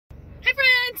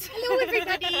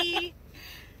everybody.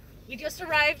 We just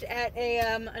arrived at a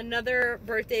another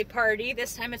birthday party.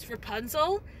 This time it's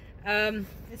Rapunzel.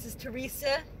 This is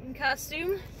Teresa in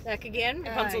costume. Back again.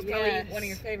 Rapunzel's probably one of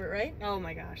your favorite, right? Oh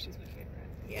my gosh, she's my favorite.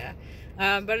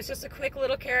 Yeah. But it's just a quick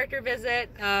little character visit.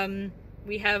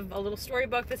 We have a little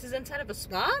storybook. This is inside of a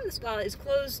spa. The spa is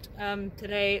closed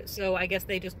today, so I guess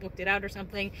they just booked it out or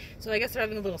something. So I guess they're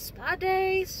having a little spa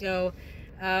day. So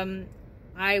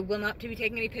I will not be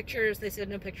taking any pictures. They said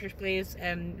no pictures, please.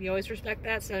 And we always respect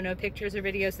that, so no pictures or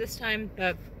videos this time.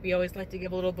 But we always like to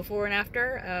give a little before and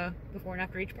after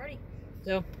each party.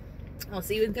 So I'll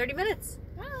see you in 30 minutes.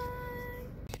 Bye.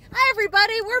 Hi,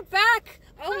 everybody. We're back.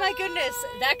 Oh my goodness,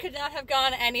 that could not have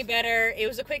gone any better. It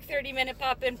was a quick 30-minute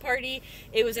pop-in party.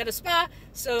 It was at a spa,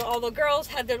 so all the girls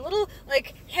had their little,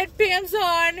 like, headbands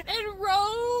on. And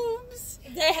robes.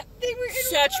 They were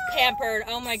such pampered.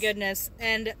 Oh my goodness.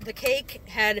 And the cake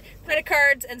had credit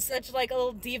cards and such, like, a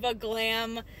little diva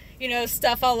glam, you know,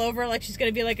 stuff all over. Like, she's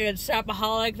gonna be like a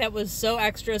shopaholic. That was so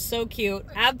extra, so cute.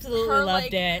 Absolutely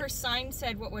loved it. Her sign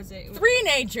said, what was it?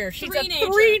 Three-nager. She's a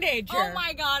three-nager. Oh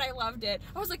my god, I loved it.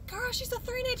 I was like, girl, she's a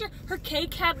three-nager. Her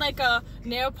cake had like a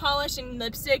nail polish and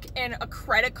lipstick and a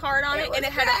credit card on it, and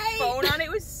it had a phone on it.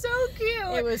 It was so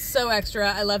cute. It was so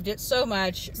extra. I loved it so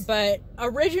much. But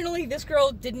originally, this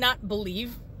girl did not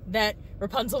believe that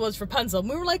Rapunzel was Rapunzel.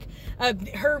 We were like,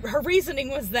 her reasoning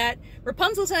was that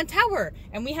Rapunzel's in a tower,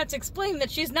 and we had to explain that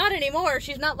she's not anymore.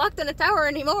 She's not locked in a tower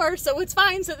anymore, so it's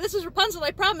fine. So this is Rapunzel,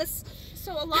 I promise.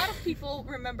 So a lot of people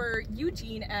remember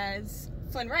Eugene as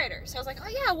Flynn Rider. So I was like, oh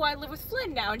yeah, well I live with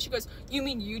Flynn now. And she goes, you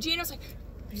mean Eugene? I was like,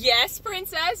 yes,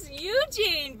 Princess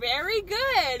Eugene, very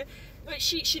good. But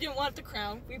she didn't want the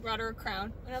crown. We brought her a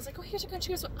crown. And I was like, oh, here's a crown. She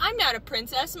goes, well, I'm not a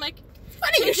princess. I'm like,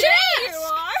 funny you should ask. You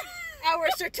are. Our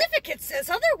certificate says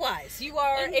otherwise. You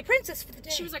are a princess for the day.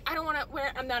 She was like, I don't want to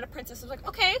wear, I'm not a princess. I was like,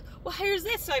 okay, well, here's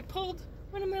this. So I pulled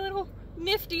one of my little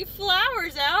nifty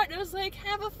flowers out, and I was like,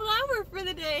 have a flower for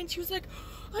the day. And she was like,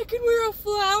 I can wear a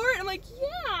flower? And I'm like,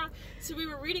 yeah. So we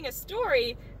were reading a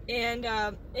story, and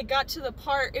it got to the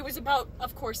part, it was about,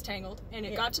 of course, Tangled, and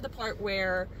it got to the part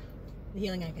where the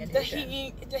healing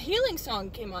incantation. The healing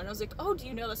song came on. I was like, oh, do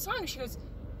you know the song? And she goes,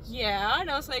 yeah. And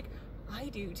I was like, I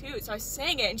do too. So I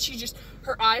sang it, and she just,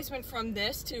 her eyes went from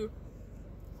this to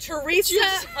Teresa.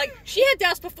 Like, she had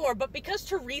doubts before, but because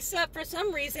Teresa, for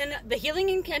some reason, the healing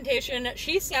incantation,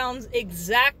 she sounds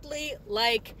exactly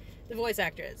like the voice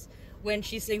actress when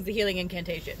she sings the healing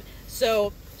incantation.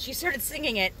 So she started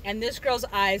singing it, and this girl's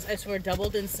eyes, I swear,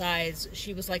 doubled in size.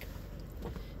 She was like,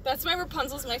 that's why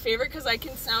Rapunzel's my favorite, because I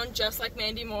can sound just like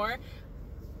Mandy Moore.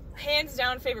 Hands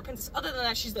down favorite princess. Other than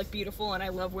that, she's like beautiful, and I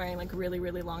love wearing like really,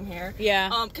 really long hair.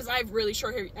 Yeah. Because I have really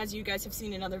short hair, as you guys have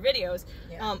seen in other videos.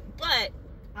 Yeah. But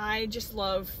I just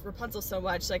love Rapunzel so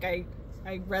much. Like I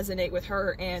resonate with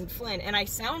her and Flynn, and I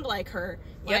sound like her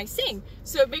when I sing.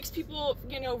 So it makes people,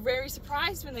 you know, very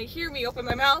surprised when they hear me open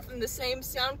my mouth and the same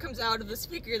sound comes out of the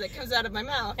speaker that comes out of my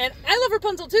mouth. And I love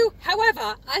Rapunzel too.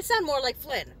 However, I sound more like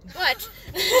Flynn. But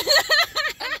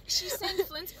she sang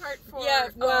Flynn's part for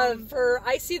for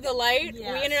I See the Light.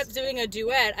 Yes. We ended up doing a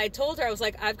duet. I told her, I was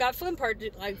like, I've got Flynn's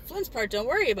part, don't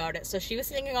worry about it. So she was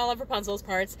singing all of Rapunzel's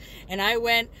parts, and I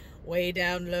went way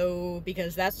down low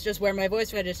because that's just where my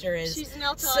voice register is. She's an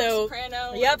alto,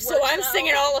 soprano. Yep, so I'm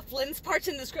singing all of Flynn's parts,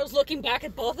 and this girl's looking back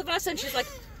at both of us, and she's like,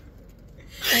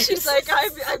 she's like,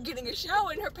 I'm getting a show.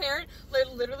 And her parent,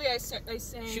 literally, I sang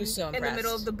she was so in the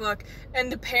middle of the book,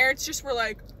 and the parents just were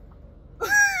like, wait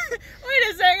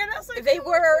a second. I was like, they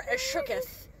were a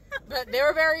shooketh. But they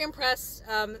were very impressed.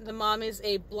 The mom is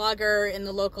a blogger in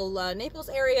the local Naples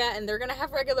area, and they're going to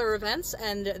have regular events,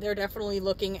 and they're definitely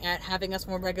looking at having us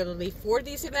more regularly for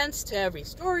these events to read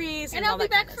stories. And I'll be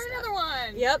back for another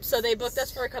one. Yep, so they booked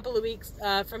us for a couple of weeks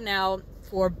from now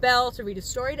for Belle to read a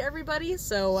story to everybody,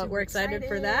 so we're excited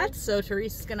for that. So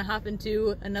Teresa's going to hop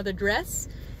into another dress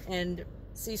and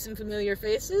see some familiar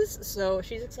faces, so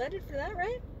she's excited for that,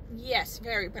 right? Yes,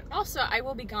 very. But also, I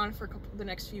will be gone for the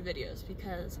next few videos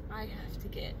because I have to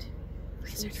get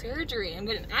some surgery. I'm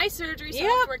getting eye surgery, so I don't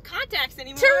have to wear contacts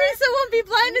anymore. Teresa won't be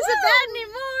blind as a bat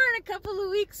anymore in a couple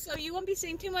of weeks, so you won't be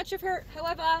seeing too much of her.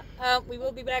 However, we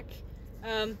will be back.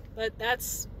 But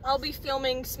I'll be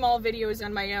filming small videos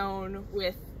on my own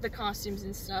with the costumes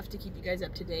and stuff to keep you guys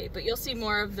up to date. But you'll see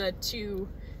more of the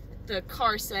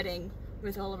car setting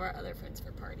with all of our other friends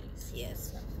for parties.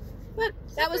 Yes. So. But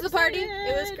that was the party.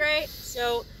 It was great.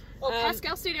 So,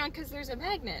 Pascal stayed on because there's a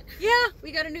magnet. Yeah,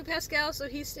 we got a new Pascal, so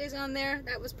he stays on there.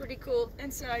 That was pretty cool.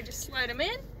 And so I just slide him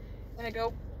in, and I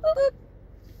go boop boop.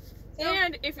 So,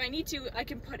 and if I need to, I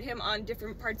can put him on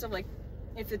different parts of like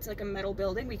if it's like a metal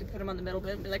building, we could put him on the metal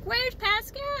building and be like, "Where's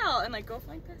Pascal?" And like go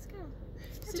find Pascal.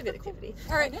 That's a good activity.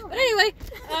 All right, but anyway,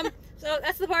 so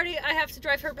that's the party. I have to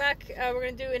drive her back. We're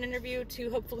gonna do an interview to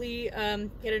hopefully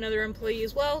get another employee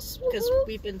as well, because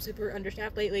we've been super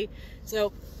understaffed lately.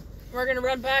 So we're gonna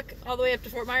run back all the way up to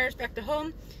Fort Myers, back to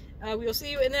home. We will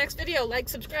see you in the next video. Like,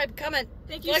 subscribe, comment.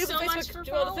 Thank you like so us on much Facebook, for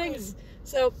do all the following. things.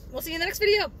 So we'll see you in the next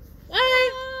video.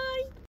 Bye.